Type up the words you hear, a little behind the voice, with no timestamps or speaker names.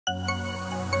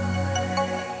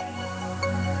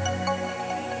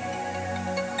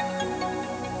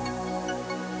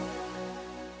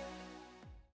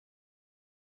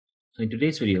So in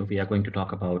today's video, we are going to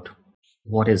talk about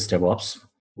what is DevOps,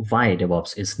 why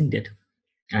DevOps is needed,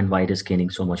 and why it is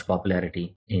gaining so much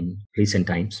popularity in recent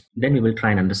times. Then we will try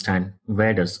and understand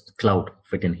where does cloud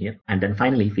fit in here. And then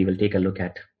finally, we will take a look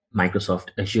at Microsoft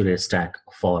Azure Stack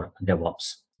for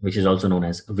DevOps, which is also known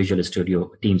as Visual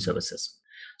Studio Team Services.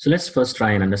 So let's first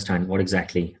try and understand what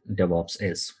exactly DevOps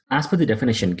is. As per the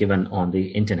definition given on the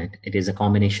internet, it is a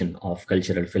combination of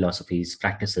cultural philosophies,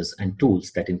 practices, and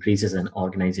tools that increases an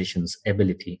organization's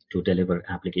ability to deliver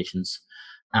applications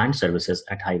and services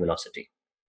at high velocity.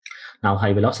 Now,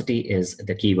 high velocity is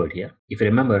the keyword here. If you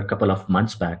remember a couple of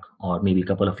months back, or maybe a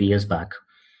couple of years back,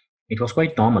 it was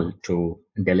quite normal to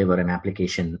deliver an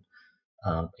application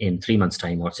in 3 months'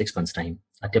 time or 6 months' time.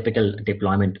 A typical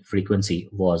deployment frequency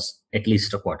was at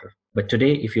least a quarter. But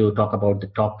today, if you talk about the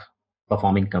top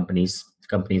performing companies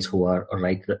who are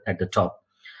right at the top,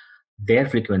 their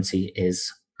frequency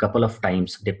is a couple of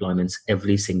times deployments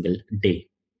every single day,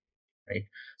 right?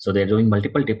 So they're doing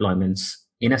multiple deployments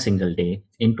in a single day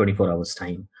in 24 hours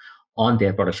time on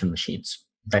their production machines.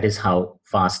 That is how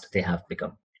fast they have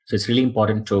become. So it's really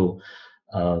important to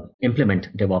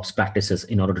implement DevOps practices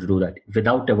in order to do that.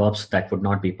 Without DevOps, that would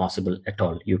not be possible at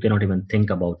all. You cannot even think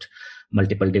about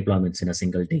multiple deployments in a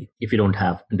single day if you don't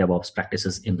have DevOps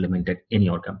practices implemented in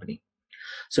your company.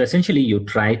 So essentially, you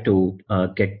try to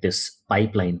get this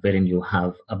pipeline wherein you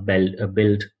have a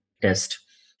build, test,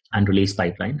 and release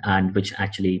pipeline, and which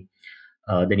actually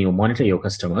then you monitor your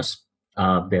customers,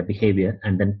 their behavior,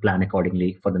 and then plan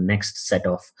accordingly for the next set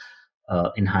of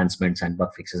enhancements and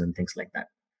bug fixes and things like that.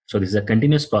 So this is a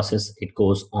continuous process. It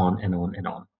goes on and on and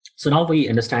on. So now we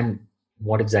understand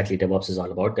what exactly DevOps is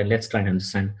all about. Then let's try and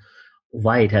understand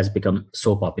why it has become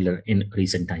so popular in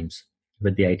recent times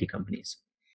with the IT companies.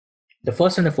 The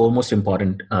first and the foremost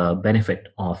important benefit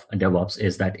of DevOps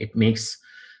is that it makes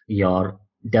your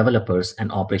developers and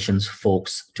operations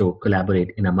folks to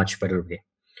collaborate in a much better way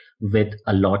with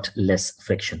a lot less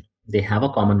friction. They have a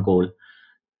common goal,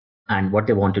 and what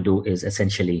they want to do is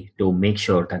essentially to make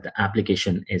sure that the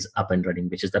application is up and running,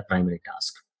 which is the primary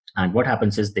task. And what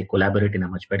happens is they collaborate in a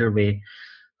much better way.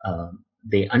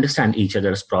 They understand each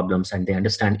other's problems and they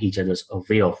understand each other's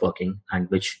way of working, and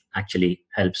which actually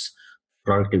helps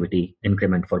productivity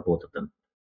increment for both of them.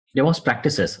 DevOps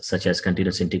practices such as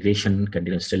continuous integration,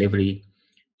 continuous delivery,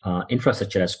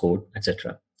 infrastructure as code,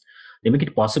 etc. They make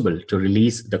it possible to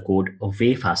release the code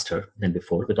way faster than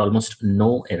before with almost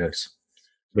no errors,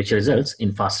 which results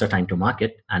in faster time to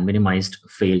market and minimized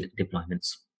failed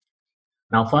deployments.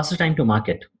 Now, faster time to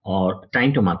market or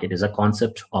time to market is a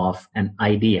concept of an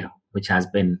idea which has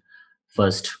been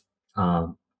first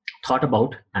thought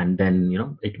about, and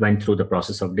then it went through the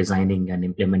process of designing and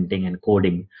implementing and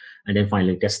coding, and then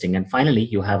finally testing, and finally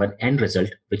you have an end result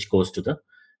which goes to the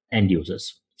end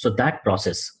users. So that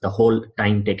process, the whole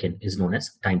time taken, is known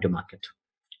as time to market,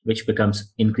 which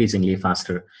becomes increasingly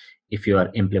faster if you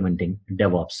are implementing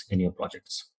DevOps in your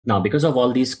projects. Now, because of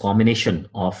all these combination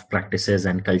of practices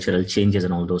and cultural changes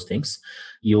and all those things,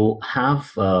 you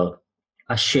have a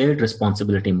shared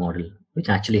responsibility model, which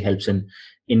actually helps in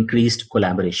increased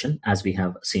collaboration, as we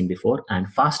have seen before,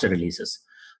 and faster releases.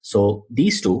 So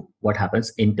these two, what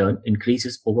happens in turn,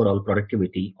 increases overall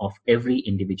productivity of every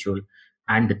individual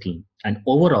and the team. And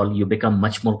overall, you become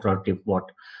much more productive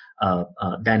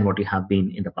than what you have been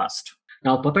in the past.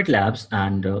 Now, Puppet Labs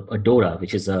and DORA,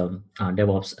 which is a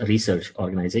DevOps research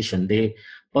organization, they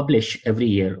publish every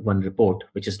year one report,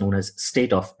 which is known as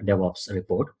State of DevOps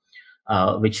Report,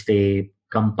 which they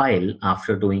compile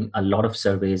after doing a lot of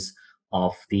surveys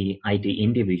of the IT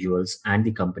individuals and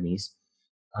the companies.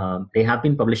 They have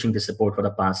been publishing this report for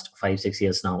the past 5-6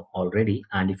 years now already.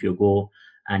 And if you go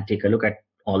and take a look at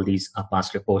all these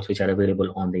past reports, which are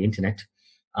available on the internet,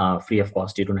 free of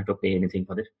cost, you don't have to pay anything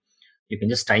for it. You can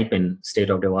just type in State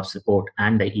of DevOps Report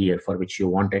and the year for which you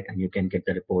want it, and you can get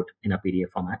the report in a PDF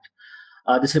format.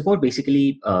 This report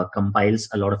basically compiles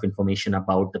a lot of information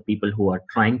about the people who are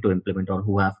trying to implement or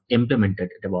who have implemented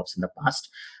DevOps in the past,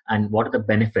 and what are the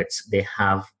benefits they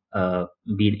have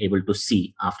been able to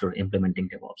see after implementing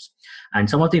DevOps. And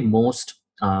some of the most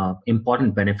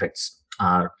important benefits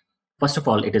are, first of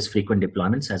all, it is frequent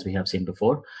deployments, as we have seen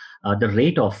before. The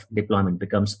rate of deployment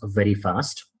becomes very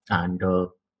fast, and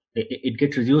it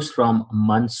gets reduced from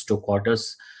months to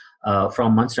quarters,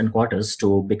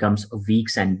 to becomes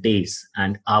weeks and days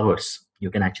and hours.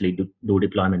 You can actually do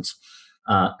deployments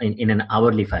in an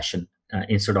hourly fashion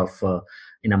instead of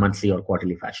in a monthly or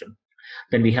quarterly fashion.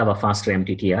 Then we have a faster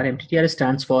MTTR. MTTR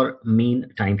stands for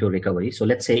mean time to recovery. So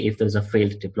let's say if there's a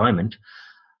failed deployment,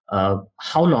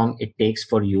 how long it takes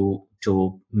for you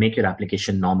to make your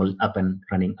application normal up and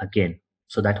running again.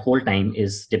 So that hold time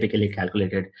is typically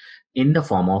calculated in the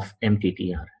form of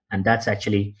MTTR. And that's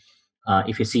actually,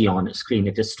 if you see on screen,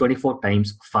 it is 24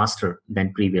 times faster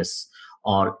than previous,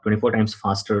 or 24 times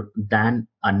faster than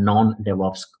a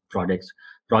non-DevOps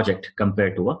project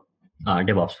compared to a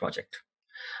DevOps project.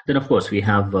 Then, of course, we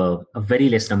have a very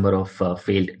less number of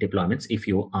failed deployments if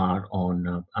you are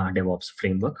on DevOps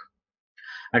framework.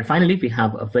 And finally, we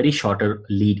have a very shorter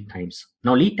lead times.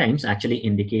 Now, lead times actually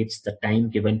indicates the time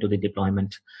given to the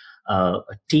deployment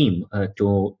team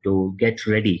to get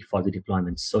ready for the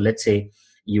deployments. So let's say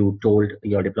you told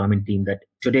your deployment team that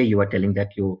today you are telling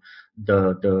that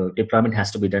the deployment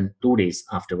has to be done 2 days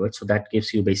afterwards. So that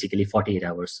gives you basically 48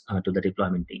 hours to the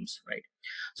deployment teams, right?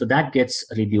 So that gets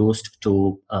reduced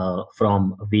to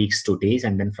from weeks to days,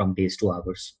 and then from days to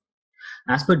hours.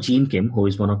 As per Gene Kim, who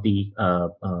is one of the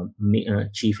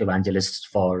chief evangelists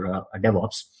for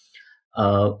DevOps,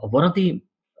 one of the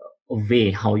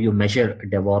way how you measure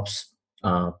DevOps,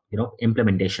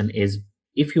 implementation is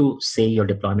if you say your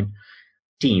deployment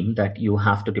team that you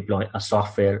have to deploy a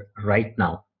software right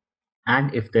now,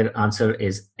 and if their answer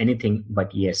is anything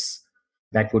but yes,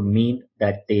 that would mean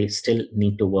that they still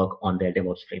need to work on their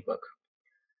DevOps framework.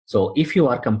 So if you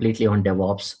are completely on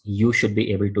DevOps, you should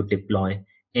be able to deploy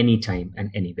anytime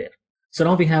and anywhere. So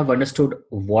now we have understood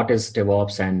what is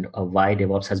DevOps and why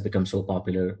DevOps has become so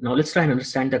popular. Now let's try and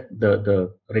understand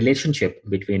the relationship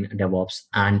between DevOps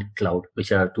and cloud,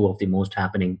 which are two of the most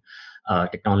happening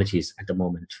technologies at the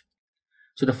moment.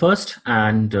 So the first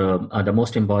and the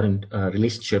most important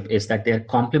relationship is that they are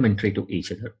complementary to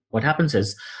each other. What happens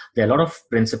is there are a lot of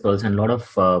principles and a lot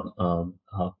of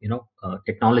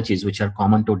technologies which are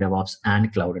common to DevOps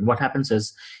and cloud. And what happens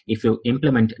is if you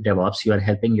implement DevOps, you are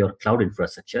helping your cloud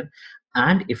infrastructure.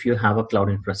 And if you have a cloud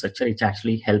infrastructure, it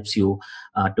actually helps you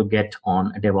to get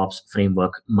on a DevOps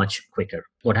framework much quicker.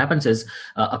 What happens is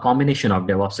a combination of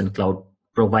DevOps and cloud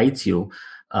provides you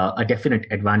a definite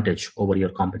advantage over your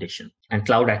competition. And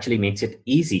cloud actually makes it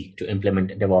easy to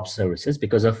implement DevOps services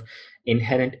because of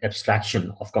inherent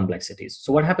abstraction of complexities.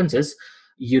 So what happens is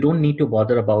you don't need to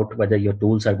bother about whether your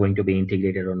tools are going to be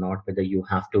integrated or not, whether you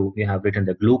have written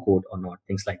the glue code or not,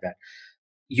 things like that.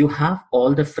 You have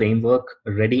all the framework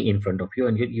ready in front of you,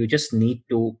 and you just need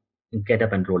to get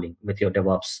up and rolling with your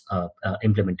DevOps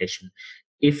implementation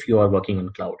if you are working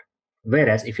on cloud.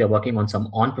 Whereas if you're working on some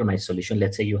on-premise solution,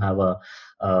 let's say you have a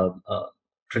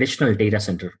traditional data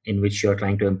center in which you're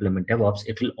trying to implement DevOps,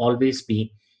 it will always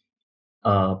be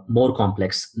more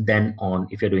complex than on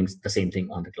if you're doing the same thing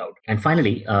on the cloud. And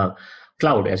finally,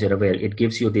 cloud, as you're aware, it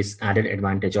gives you this added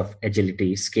advantage of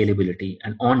agility, scalability,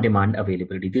 and on-demand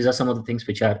availability. These are some of the things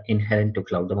which are inherent to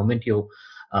cloud. The moment you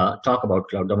talk about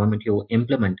cloud, the moment you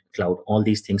implement cloud, all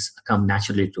these things come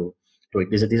naturally to it.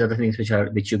 These are the things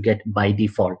which you get by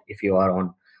default if you are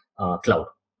on cloud.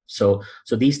 So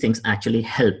these things actually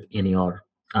help in your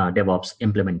DevOps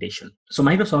implementation. So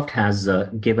Microsoft has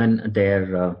given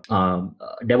their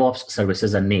DevOps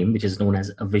services a name which is known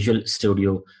as Visual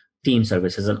Studio Team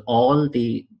Services, and all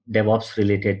the DevOps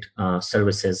related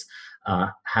services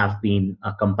have been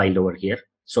compiled over here.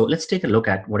 So let's take a look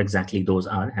at what exactly those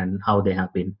are and how they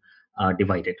have been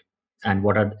divided, and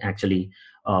what are actually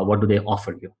what do they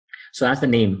offer you. So as the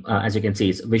name, as you can see,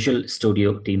 is Visual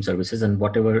Studio Team Services, and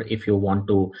whatever, if you want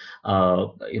to,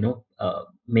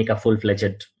 make a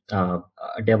full-fledged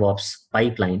DevOps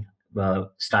pipeline,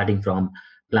 starting from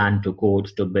plan to code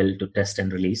to build to test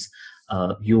and release,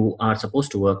 you are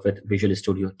supposed to work with Visual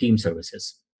Studio Team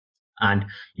Services. And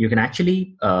you can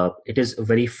actually, it is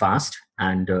very fast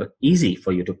and easy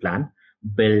for you to plan,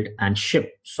 build, and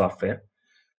ship software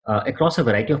across a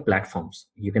variety of platforms.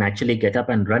 You can actually get up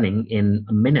and running in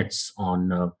minutes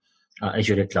on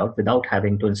Azure Cloud without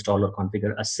having to install or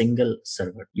configure a single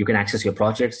server. You can access your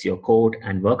projects, your code,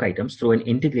 and work items through an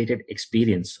integrated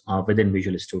experience within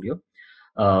Visual Studio.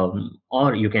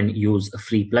 Or you can use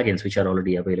free plugins which are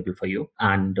already available for you.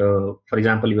 And for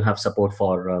example, you have support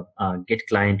for Git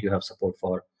client, you have support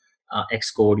for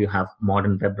Xcode, you have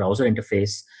modern web browser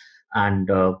interface, and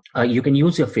you can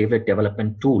use your favorite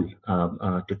development tool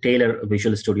to tailor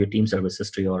Visual Studio Team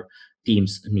Services to your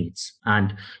team's needs.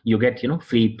 And you get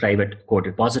free private code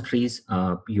repositories.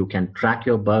 You can track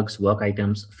your bugs, work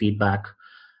items, feedback.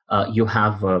 You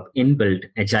have inbuilt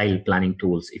agile planning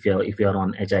tools. If you're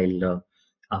on agile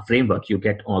framework, you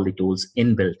get all the tools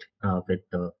inbuilt with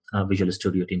the Visual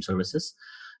Studio Team Services.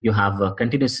 You have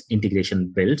continuous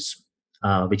integration builds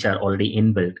which are already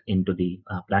inbuilt into the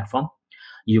platform.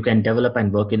 You can develop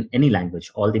and work in any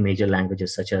language. All the major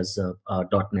languages such as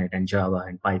 .NET and Java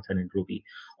and Python and Ruby,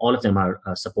 all of them are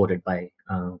supported by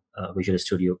Visual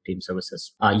Studio Team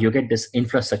Services. You get this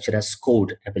infrastructure as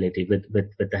code ability with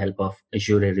the help of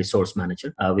Azure Resource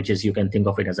Manager, which is, you can think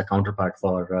of it as a counterpart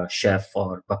for Chef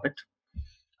or Puppet.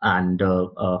 And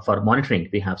for monitoring,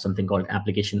 we have something called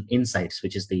Application Insights,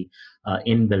 which is the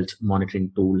inbuilt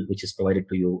monitoring tool which is provided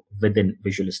to you within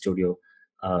Visual Studio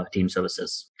Team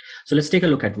Services. So let's take a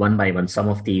look at one by one some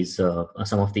of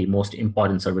the most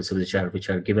important services which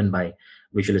are given by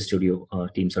Visual Studio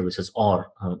Team Services, or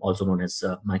also known as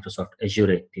Microsoft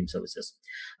Azure Team Services.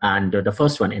 And the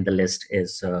first one in the list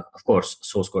is, of course,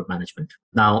 source code management.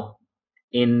 Now,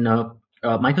 in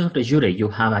Microsoft Azure, you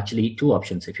have actually two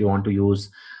options. If you want to use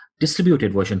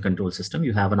distributed version control system,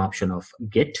 you have an option of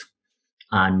Git.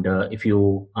 And if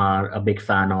you are a big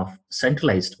fan of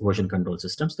centralized version control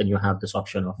systems, then you have this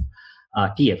option of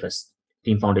TFS,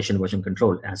 Team Foundation Version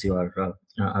Control, as you are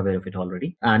aware of it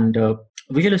already. And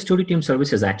Visual Studio Team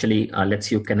Services actually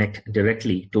lets you connect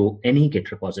directly to any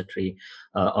Git repository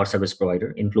or service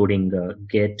provider, including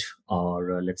Git,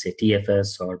 or let's say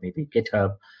TFS, or maybe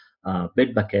GitHub,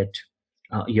 Bitbucket,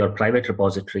 your private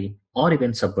repository, or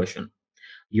even Subversion.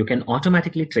 You can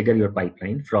automatically trigger your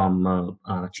pipeline from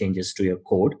changes to your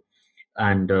code,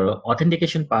 and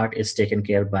authentication part is taken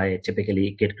care by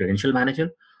typically Git Credential Manager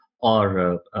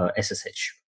or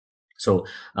SSH. So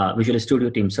Visual Studio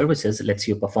Team Services lets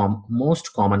you perform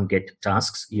most common Git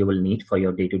tasks you will need for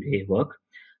your day-to-day work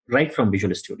right from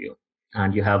Visual Studio.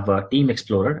 And you have Team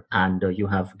Explorer, and you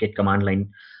have Git command line,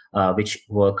 which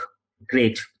work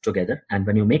great together. And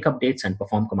when you make updates and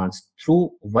perform commands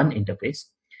through one interface,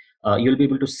 you'll be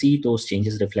able to see those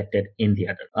changes reflected in the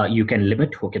other. You can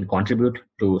limit who can contribute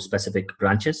to specific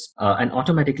branches and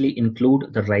automatically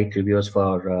include the right reviewers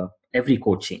for every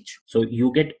code change. So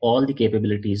you get all the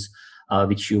capabilities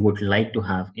which you would like to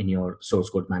have in your source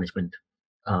code management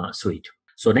suite.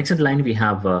 So next in line, we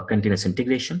have continuous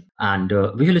integration, and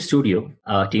Visual Studio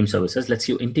Team Services lets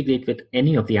you integrate with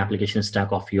any of the application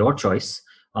stack of your choice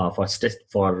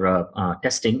for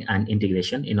testing and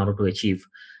integration in order to achieve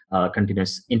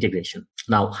continuous integration.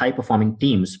 Now, high-performing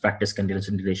teams practice continuous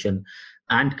integration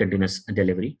and continuous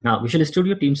delivery. Now, Visual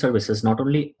Studio Team Services not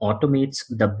only automates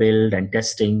the build and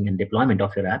testing and deployment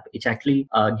of your app, it actually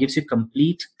gives you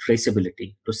complete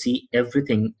traceability to see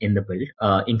everything in the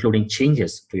build, including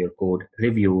changes to your code,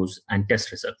 reviews, and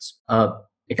test results.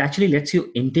 It actually lets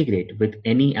you integrate with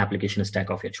any application stack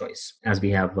of your choice, as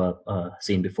we have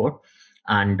seen before.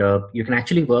 And you can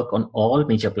actually work on all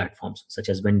major platforms such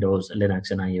as Windows, Linux,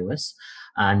 and iOS,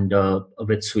 and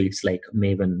with suites like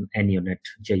Maven, NUnit,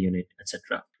 JUnit,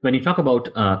 etc. When you talk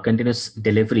about continuous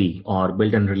delivery or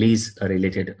build and release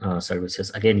related services,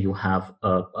 again, you have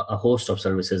a host of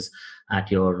services at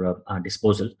your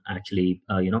disposal. Actually,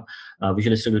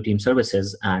 Visual Studio Team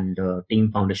Services and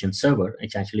Team Foundation Server,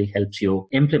 which actually helps you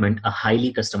implement a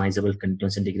highly customizable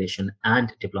continuous integration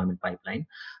and deployment pipeline.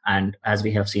 And as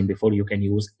we have seen before, you can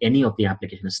use any of the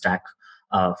application stack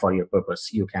for your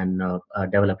purpose. You can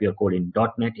develop your code in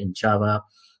 .NET, in Java,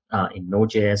 in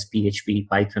Node.js, PHP,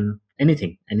 Python,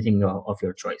 anything of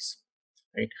your choice,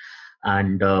 right?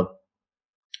 And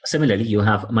similarly, you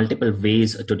have multiple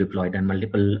ways to deploy it and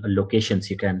multiple locations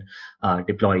you can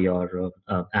deploy your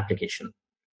application.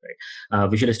 Right.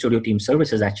 Visual Studio Team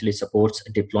Services actually supports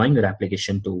deploying your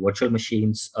application to virtual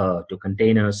machines, to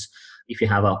containers, if you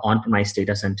have an on-premise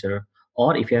data center,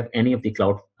 or if you have any of the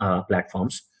cloud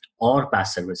platforms or PaaS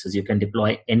services, you can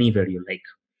deploy anywhere you like.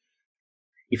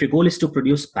 If your goal is to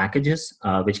produce packages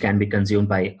which can be consumed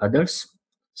by others,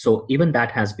 so even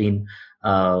that has been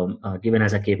given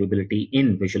as a capability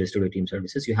in Visual Studio Team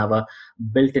Services. You have a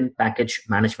built-in package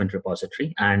management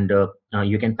repository, and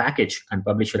you can package and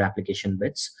publish your application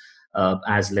bits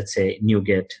as, let's say,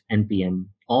 NuGet, NPM,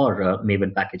 or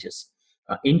Maven packages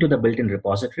into the built-in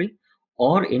repository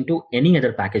or into any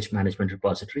other package management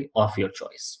repository of your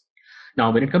choice. Now,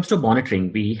 when it comes to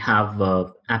monitoring, we have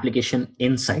Application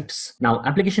Insights. Now,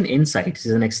 Application Insights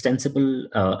is an extensible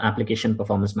application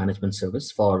performance management service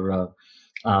for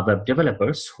web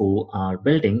developers who are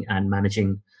building and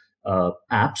managing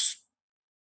apps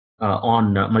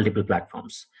on multiple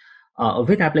platforms.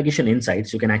 With Application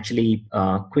Insights, you can actually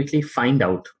quickly find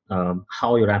out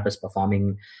how your app is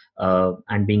performing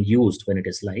and being used when it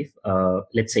is live.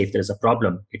 Let's say if there is a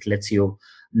problem, it lets you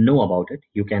know about it.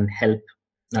 You can help.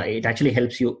 It actually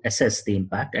helps you assess the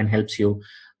impact and helps you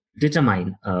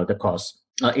determine the cause.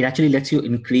 It actually lets you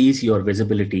increase your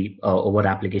visibility over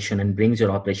application and brings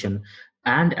your operation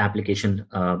and application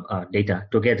data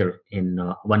together in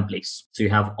one place. So you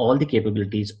have all the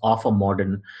capabilities of a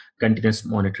modern continuous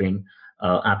monitoring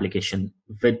application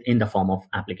in the form of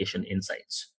application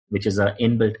insights, which is an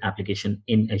inbuilt application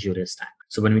in Azure Stack.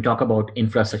 So when we talk about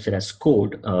infrastructure as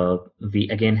code, we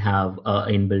again have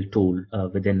an inbuilt tool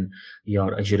within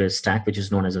your Azure Stack, which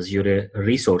is known as Azure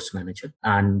Resource Manager.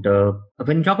 And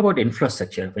when you talk about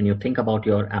infrastructure, when you think about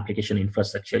your application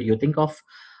infrastructure, you think of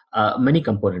many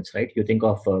components, right? You think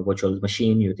of a virtual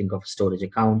machine, you think of storage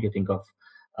account, you think of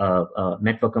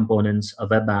network components, a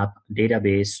web app,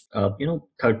 database,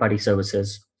 third-party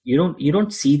services. You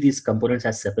don't see these components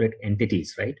as separate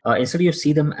entities, right? Instead, you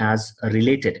see them as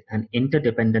related and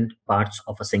interdependent parts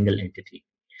of a single entity.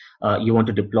 You want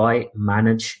to deploy,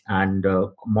 manage, and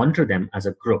monitor them as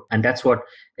a group. And that's what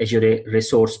Azure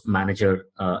Resource Manager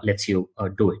lets you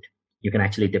do it. You can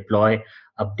actually deploy,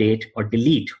 update, or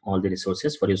delete all the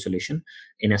resources for your solution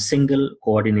in a single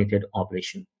coordinated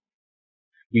operation.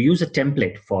 You use a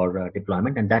template for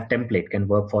deployment, and that template can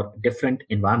work for different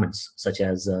environments such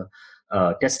as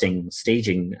testing,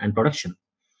 staging, and production.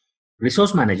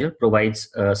 Resource Manager provides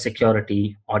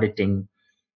security, auditing,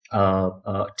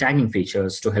 tagging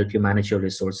features to help you manage your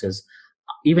resources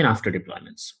even after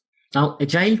deployments. Now,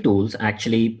 Agile Tools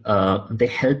actually they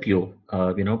help you.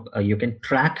 You can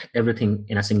track everything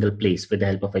in a single place with the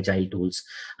help of Agile Tools,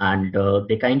 and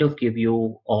they kind of give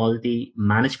you all the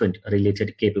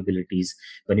management-related capabilities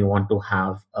when you want to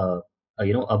have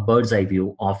a bird's eye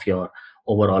view of your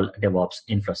overall DevOps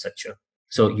infrastructure.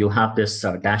 So you have this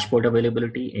dashboard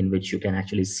availability in which you can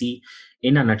actually see,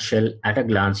 in a nutshell, at a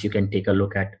glance, you can take a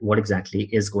look at what exactly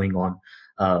is going on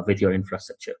with your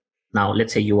infrastructure. Now,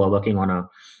 let's say you are working on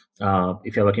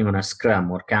if you're working on a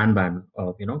Scrum or Kanban,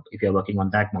 if you're working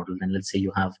on that model, then let's say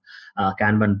you have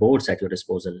Kanban boards at your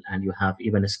disposal and you have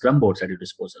even Scrum boards at your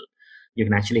disposal. You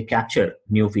can actually capture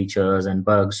new features and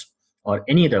bugs or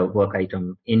any other work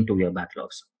item into your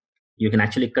backlogs. You can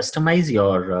actually customize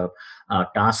your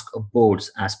task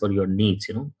boards as per your needs,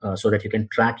 so that you can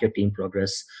track your team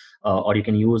progress, or you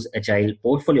can use Agile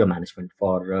portfolio management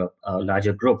for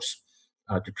larger groups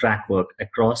to track work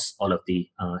across all of the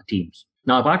teams.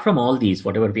 Now, apart from all these,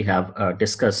 whatever we have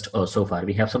discussed so far,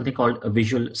 we have something called a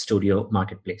Visual Studio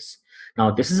Marketplace. Now,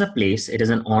 this is a place, it is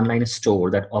an online store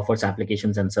that offers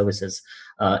applications and services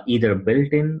either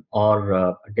built in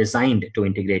or designed to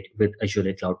integrate with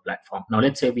Azure Cloud Platform. Now,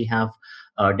 let's say we have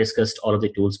discussed all of the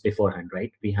tools beforehand,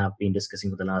 right? We have been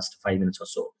discussing for the last 5 minutes or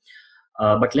so.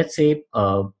 But let's say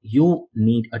you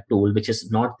need a tool which is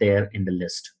not there in the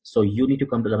list. So you need to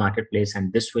come to the marketplace,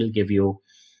 and this will give you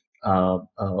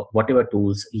whatever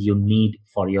tools you need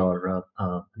for your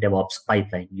DevOps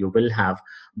pipeline. You will have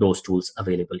those tools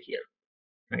available here.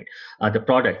 Right. The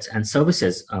products and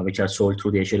services which are sold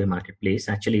through the Azure Marketplace,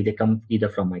 actually they come either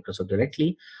from Microsoft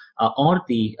directly or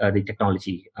the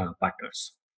technology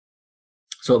partners.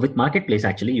 So with Marketplace,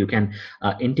 actually, you can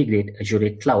integrate Azure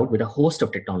Cloud with a host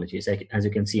of technologies. As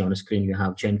you can see on the screen, you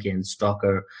have Jenkins,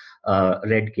 Docker,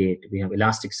 Redgate, we have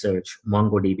Elasticsearch,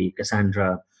 MongoDB,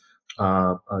 Cassandra,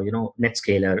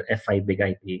 NetScaler, F5 Big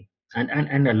IP,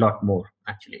 and a lot more,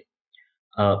 actually.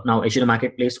 Now, Azure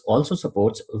Marketplace also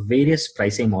supports various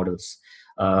pricing models.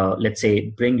 Let's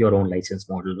say bring your own license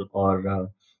model, or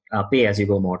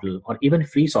pay-as-you-go model, or even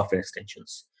free software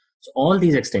extensions. So all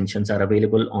these extensions are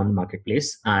available on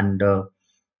Marketplace, and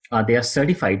they are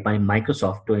certified by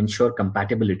Microsoft to ensure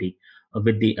compatibility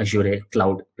with the Azure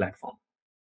Cloud Platform.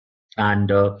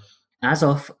 And as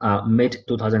of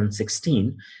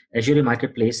mid-2016, Azure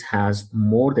Marketplace has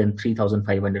more than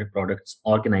 3,500 products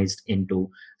organized into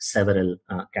several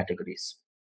categories.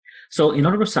 So in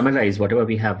order to summarize whatever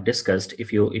we have discussed,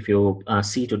 if you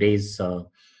see today's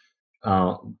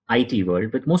IT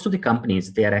world, with most of the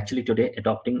companies, they are actually today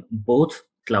adopting both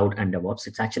cloud and DevOps.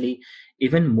 It's actually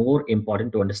even more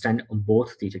important to understand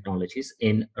both the technologies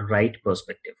in right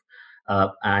perspective.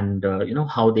 And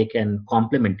how they can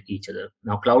complement each other.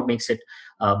 Now, cloud makes it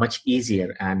much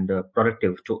easier and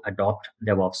productive to adopt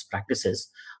DevOps practices.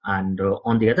 And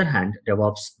on the other hand,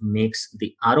 DevOps makes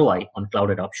the ROI on cloud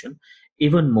adoption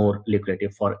even more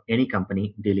lucrative for any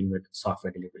company dealing with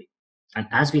software delivery. And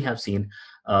as we have seen,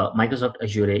 Microsoft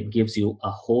Azure gives you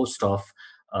a host of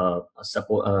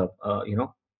support,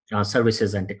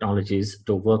 services and technologies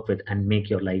to work with and make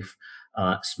your life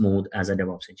smooth as a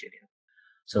DevOps engineer.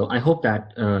 So I hope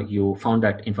that you found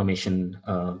that information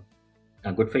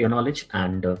good for your knowledge,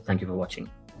 and thank you for watching.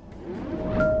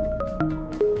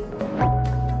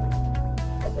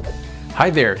 Hi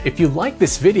there, if you like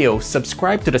this video,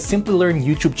 subscribe to the Simplilearn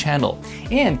YouTube channel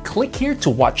and click here to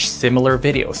watch similar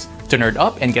videos. To nerd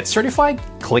up and get certified,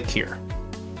 click here.